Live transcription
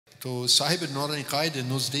So Sahib al-Nurani Qaid in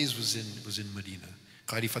those days was in Medina.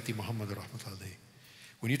 Qari Fateh Muhammad rahmatullah alayhi.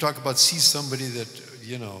 When you talk about see somebody that,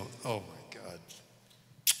 you know, oh my God.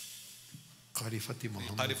 Qari Fateh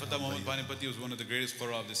Muhammad. Qari Fateh Muhammad Panipati was one of the greatest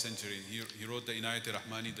Qurra of the century. He wrote the Inayat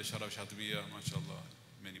Rahmani, the Sharaf Shatibiya, mashallah,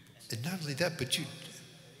 many books. And not only that, but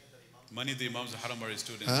many of the Imams of the Haram were his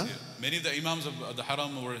students. Huh? Yeah. Many of the Imams of the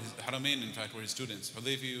Haram were Haramain, in fact, were his students.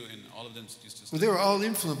 Hudayfi and all of them used to study. Well, they were all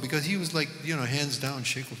influenced because he was like, you know, hands down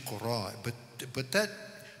Shaykh al-Qurra. But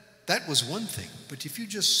that was one thing. But if you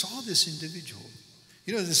just saw this individual,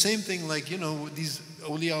 you know, the same thing like, you know, these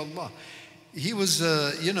awliya Allah. He was,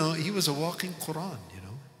 you know, he was a walking Quran, you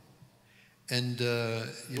know. And,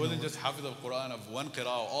 he wasn't just Hafiz al-Quran of one qira'ah,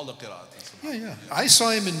 all the qira'at. Yeah. I saw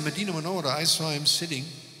him in Medina Munawwara. I saw him sitting.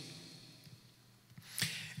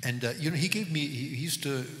 And, you know, he gave me, he used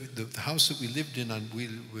to, the house that we lived in, we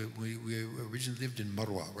originally lived in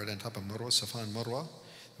Marwa, right on top of Marwa, Safan Marwa.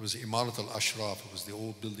 It was Imarat al-Ashraf. It was the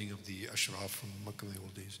old building of the Ashraf from Makkah in the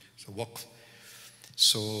old days. So Waqf.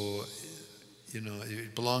 So, you know,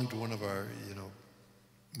 it belonged to one of our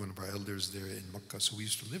elders there in Makkah. So we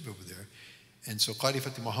used to live over there. And so Qari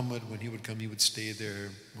Fateh Muhammad, when he would come, he would stay there.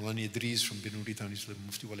 Mulani Idris from Binuri Town used to live.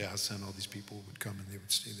 Mufti Wali Hassan, all these people would come and they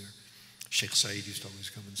would stay there. Sheikh Saeed used to always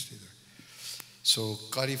come and stay there. So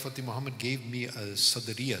Qari Fateh Muhammad gave me a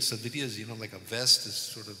sadariya. Sadariya is, you know, like a vest, this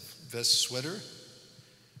sort of vest sweater,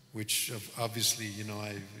 which obviously, you know,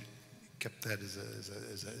 I kept that as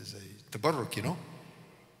a tabarruk, you know.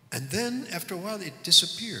 And then after a while it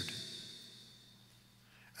disappeared.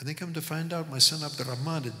 And then come to find out my son Abdul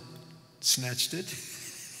Rahman had snatched it.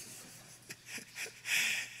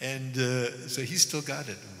 And so he still got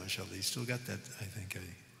it, mashallah. He still got that, I think.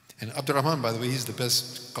 And Abdul Rahman, by the way, he's the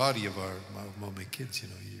best Qari of my kids, you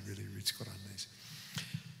know. He really reads Quran nice.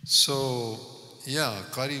 So, yeah,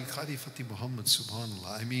 Qari Fateh Muhammad,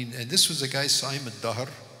 subhanAllah. I mean, and this was a guy, Saim al-Dahr.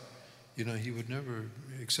 You know, he would never,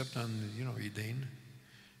 except on, you know, Eidain.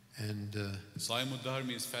 And Saim al-Dahr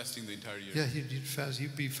means fasting the entire year. Yeah, he'd fast.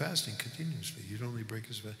 He'd be fasting continuously. He'd only break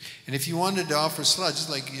his fast. And if you wanted to offer salah,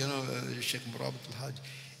 just like, you know, Sheikh Murabat al-Hajj,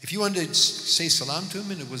 if you wanted to say salam to him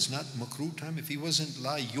and it was not makruh time, if he wasn't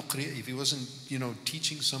la yuqri, if he wasn't, you know,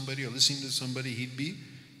 teaching somebody or listening to somebody, he'd be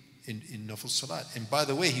in nafil salat. And by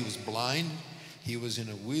the way, he was blind. He was in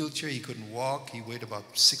a wheelchair. He couldn't walk. He weighed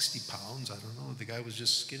about 60 pounds. I don't know. The guy was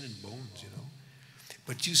just skin and bones, you know.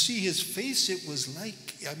 But you see his face, it was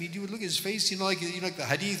like, I mean, you would look at his face, you know, like the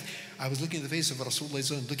hadith. I was looking at the face of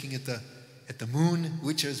Rasulullah, looking at the moon,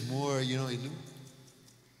 which is more, you know,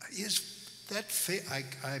 that face,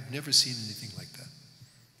 I've never seen anything like that.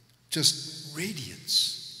 Just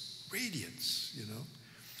radiance, you know.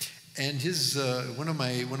 And his one of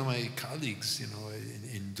my colleagues, you know,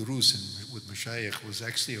 in Durus and with Mashayikh was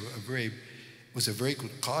actually a very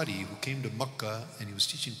good Qari who came to Makkah and he was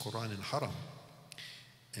teaching Quran in Haram.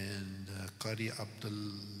 And Qari Abdul,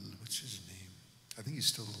 what's his name? I think he's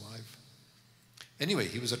still alive. Anyway,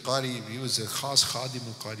 he was a Qari, he was a khas khadim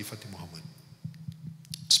of Qari Fateh Muhammad.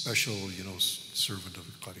 Special, you know, servant of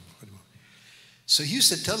Qari Fateh Muhammad. So he used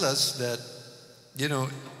to tell us that, you know,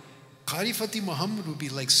 Qari Fateh Muhammad would be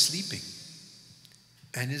like sleeping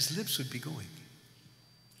and his lips would be going.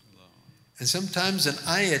 And sometimes an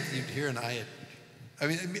ayat, you'd hear an ayat. I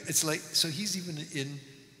mean, it's like, so he's even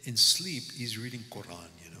in sleep, he's reading Quran,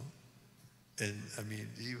 you know. And I mean,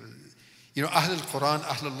 he was, you know, Ahl al-Quran,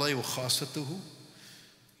 Ahl Allah wa khasatuhu.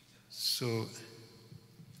 So,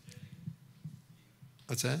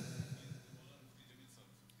 what's that?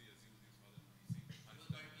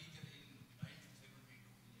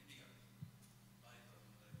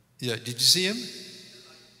 Yeah, did you see him?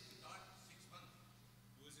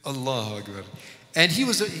 Allahu Akbar. And he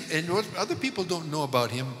was, and what other people don't know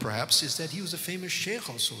about him perhaps is that he was a famous sheikh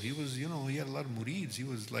also. He was, you know, he had a lot of murids. He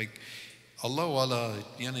was like, Allah wala,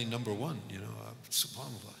 yani number one, you know,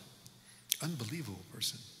 subhanAllah. Unbelievable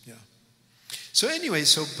person, yeah. So anyway,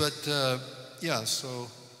 so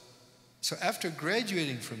after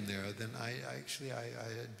graduating from there, then I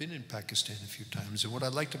had been in Pakistan a few times. And what I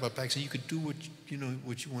liked about Pakistan, you could do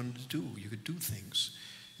what you wanted to do. You could do things.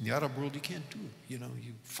 In the Arab world, you can't do it. You know,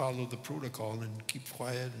 you follow the protocol and keep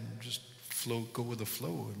quiet and just go with the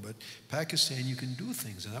flow. But Pakistan, you can do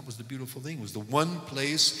things, and that was the beautiful thing. It was the one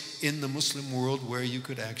place in the Muslim world where you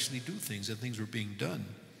could actually do things, and things were being done.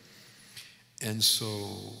 And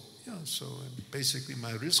so, yeah, basically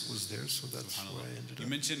my risk was there, so that's where I ended up. You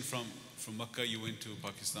mentioned from Makkah you went to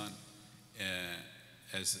Pakistan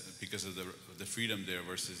because of the freedom there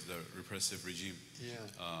versus the repressive regime.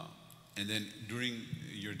 Yeah. And then during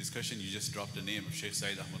your discussion, you just dropped the name of Sheikh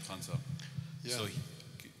Saeed Ahmad Khan Sahib. Yeah. So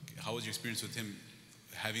how was your experience with him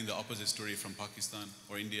having the opposite story from Pakistan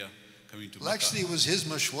or India coming to Well, Makkah. actually, it was his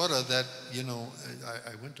mashwara that, you know,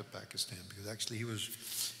 I went to Pakistan because actually he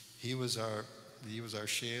was our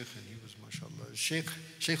sheikh, and he was, mashallah, sheikh.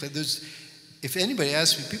 If anybody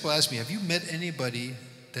asks me, people ask me, have you met anybody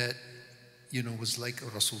that, you know, was like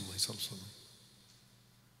Rasulullah sallallahu alaihi wasallam?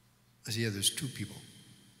 I say, yeah, there's two people.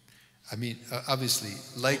 I mean, obviously,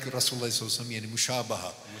 like Rasulullah sallallahu alaihi wasallam,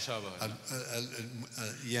 mushabaha.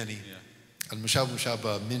 Yani,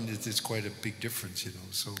 al-mushabaha, it's quite a big difference, you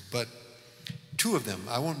know. So, but two of them,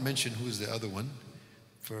 I won't mention who is the other one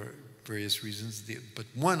for various reasons, but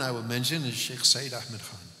one I will mention is Sheikh Saeed Ahmad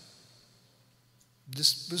Khan.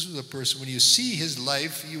 This was a person, when you see his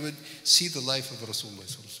life, you would see the life of Rasulullah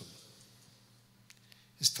sallallahu alaihi wasallam.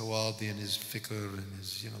 His tawadi and his fikr and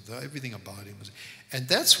his, you know, everything about him. And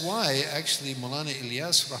that's why actually Maulana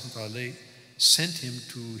Ilyas rahmatullahi sent him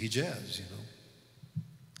to Hijaz, you know.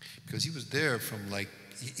 Because he was there from like,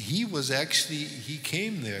 he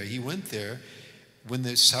came there, he went there when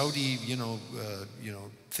the Saudi,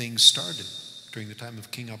 thing started during the time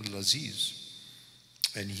of King Abdul Aziz.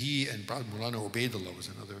 And he and Maulana Ubaidullah was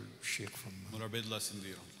another sheikh from... Maulana Ubaidullah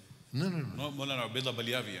Sindhi. No. Maulana Ubaidullah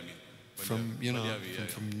Balyavi, I mean. From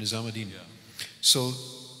Nizamuddin. Yeah. So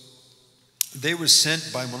they were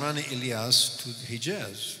sent by Maulana Ilyas to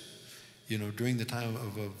Hijaz, you know, during the time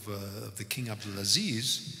of the King Abdul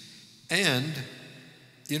Aziz. And,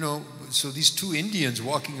 you know, so these two Indians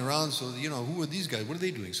walking around, so, you know, who are these guys? What are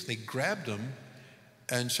they doing? So they grabbed them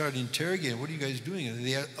and started interrogating, what are you guys doing? And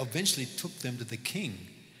they eventually took them to the king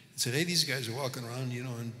and said, hey, these guys are walking around, you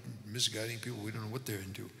know, and misguiding people. We don't know what they're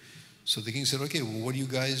into. So the king said, okay, well, what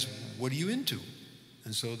are you into?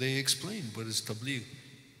 And so they explained, what is tabligh?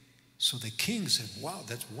 So the king said, wow,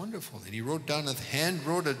 that's wonderful. And he wrote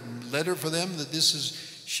a letter for them that this is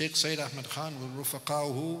Sheikh Saeed Ahmad Khan wa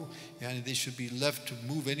rufaqa'uhu, and they should be left to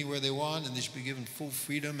move anywhere they want, and they should be given full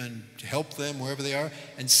freedom and help them wherever they are,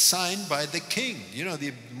 and signed by the king, you know,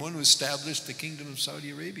 the one who established the kingdom of Saudi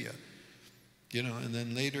Arabia. You know, and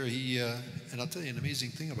then later and I'll tell you an amazing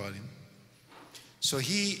thing about him. So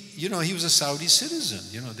he was a Saudi citizen,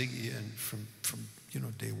 you know, and from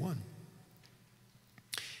day one.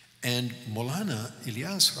 And Maulana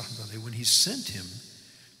Ilyas, rahmatullahi, when he sent him,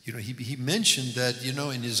 you know, he mentioned that, you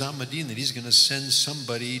know, in Nizamuddin that he's going to send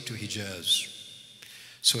somebody to Hijaz.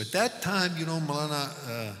 So at that time, you know,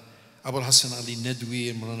 Maulana Abul Hassan Ali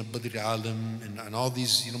Nadwi and Maulana Badri Alam and all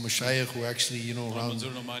these, you know, mashayikh who actually, you know, around.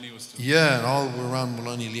 Yeah, and all were around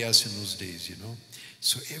Maulana Ilyas in those days, you know.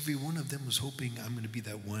 So every one of them was hoping, I'm going to be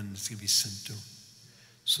that one that's going to be sent to.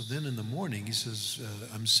 So then in the morning, he says,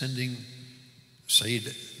 I'm sending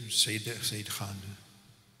Saeed Khan.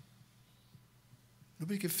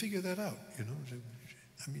 Nobody could figure that out, you know.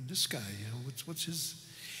 I mean, this guy, you know, what's his...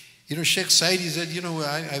 You know, Sheikh Saeed, he said, you know,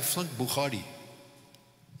 I flunked Bukhari.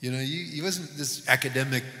 You know, he wasn't this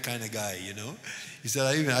academic kind of guy, you know. He said,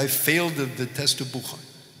 I failed the test of Bukhari.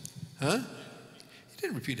 Huh? He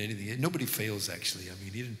didn't repeat anything. Nobody fails, actually. I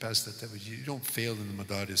mean, he didn't pass that test. You don't fail in the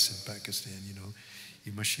madaris in Pakistan, you know.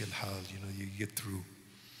 You mashi al-hal, you know, you get through.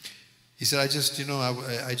 He said, I just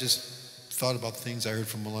thought about things I heard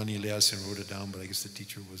from Maulana Ilyas and wrote it down, but I guess the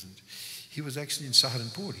teacher wasn't. He was actually in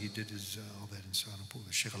Saharanpur. He did his all that in Saharanpur,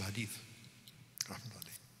 the Sheikh al-Hadith.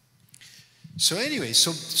 So anyway,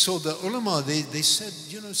 so the ulama, they said,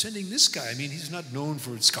 you know, sending this guy, I mean, he's not known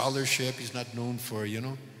for scholarship, he's not known for, you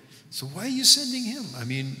know, so why are you sending him? I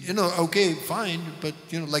mean, you know, okay, fine, but,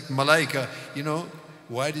 you know, like Malaika, you know,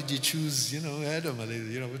 why did you choose, you know, Adam?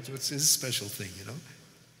 You know, what's his special thing, you know?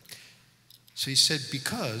 So he said,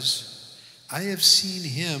 because I have seen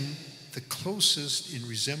him the closest in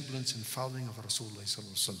resemblance and following of Rasulullah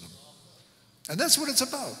sallallahu alaihi wasallam. And that's what it's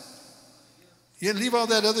about. You leave all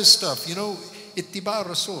that other stuff, you know, ittiba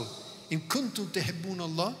Rasul. In kuntum tuhibbun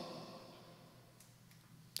Allah.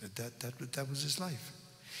 That was his life.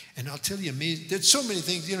 And I'll tell you, there's so many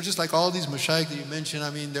things, you know, just like all these mashayikh that you mentioned, I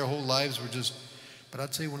mean, their whole lives were just, but I'll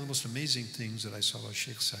tell you one of the most amazing things that I saw about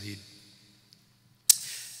Sheikh Saeed.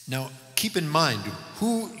 Now, keep in mind,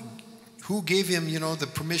 who gave him, you know, the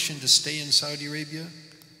permission to stay in Saudi Arabia?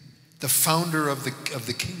 The founder of the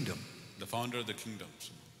kingdom. The founder of the kingdom.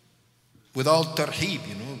 With all tarheeb,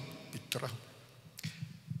 you know.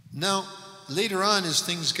 Now, later on, as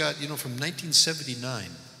things got, you know, from 1979,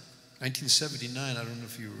 I don't know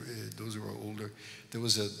if you, those who are older, there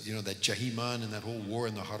was you know, that Jahiman and that whole war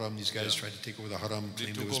in the Haram. These guys tried to take over the Haram,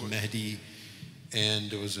 claimed it was Mahdi. And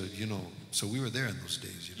there was you know, so we were there in those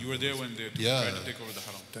days. You know, you were there when they tried to take over the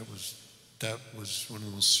Haram. That was one of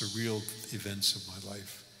the most surreal events of my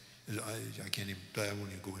life. I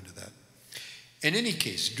won't even go into that. In any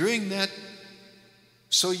case, during that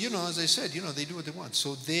So, as I said, they do what they want.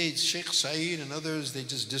 So Sheikh Saeed and others, they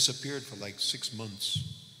just disappeared for like 6 months.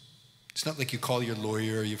 It's not like you call your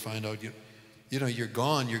lawyer, you find out, you're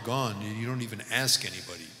gone. You don't even ask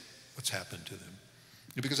anybody what's happened to them.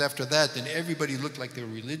 Because after that, then everybody looked like they were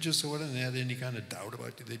religious or whatever, and they had any kind of doubt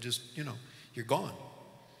about it. They just, you're gone.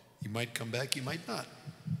 You might come back, you might not.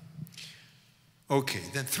 Okay,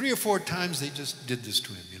 then 3 or 4 times they just did this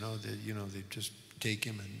to him, they just take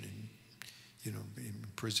him and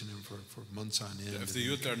imprison him for months on end. If the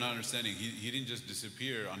youth are not understanding, he didn't just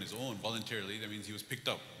disappear on his own voluntarily. That means he was picked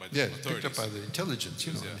up by the authorities. Picked up by the intelligence,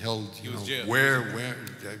 and held, jailed. where,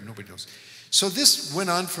 nobody knows. So this went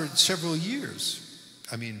on for several years.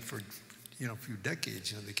 I mean, for a few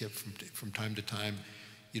decades. They kept from time to time,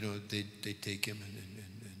 they take him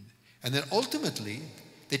and then ultimately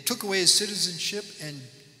they took away his citizenship and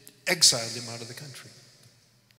exiled him out of the country.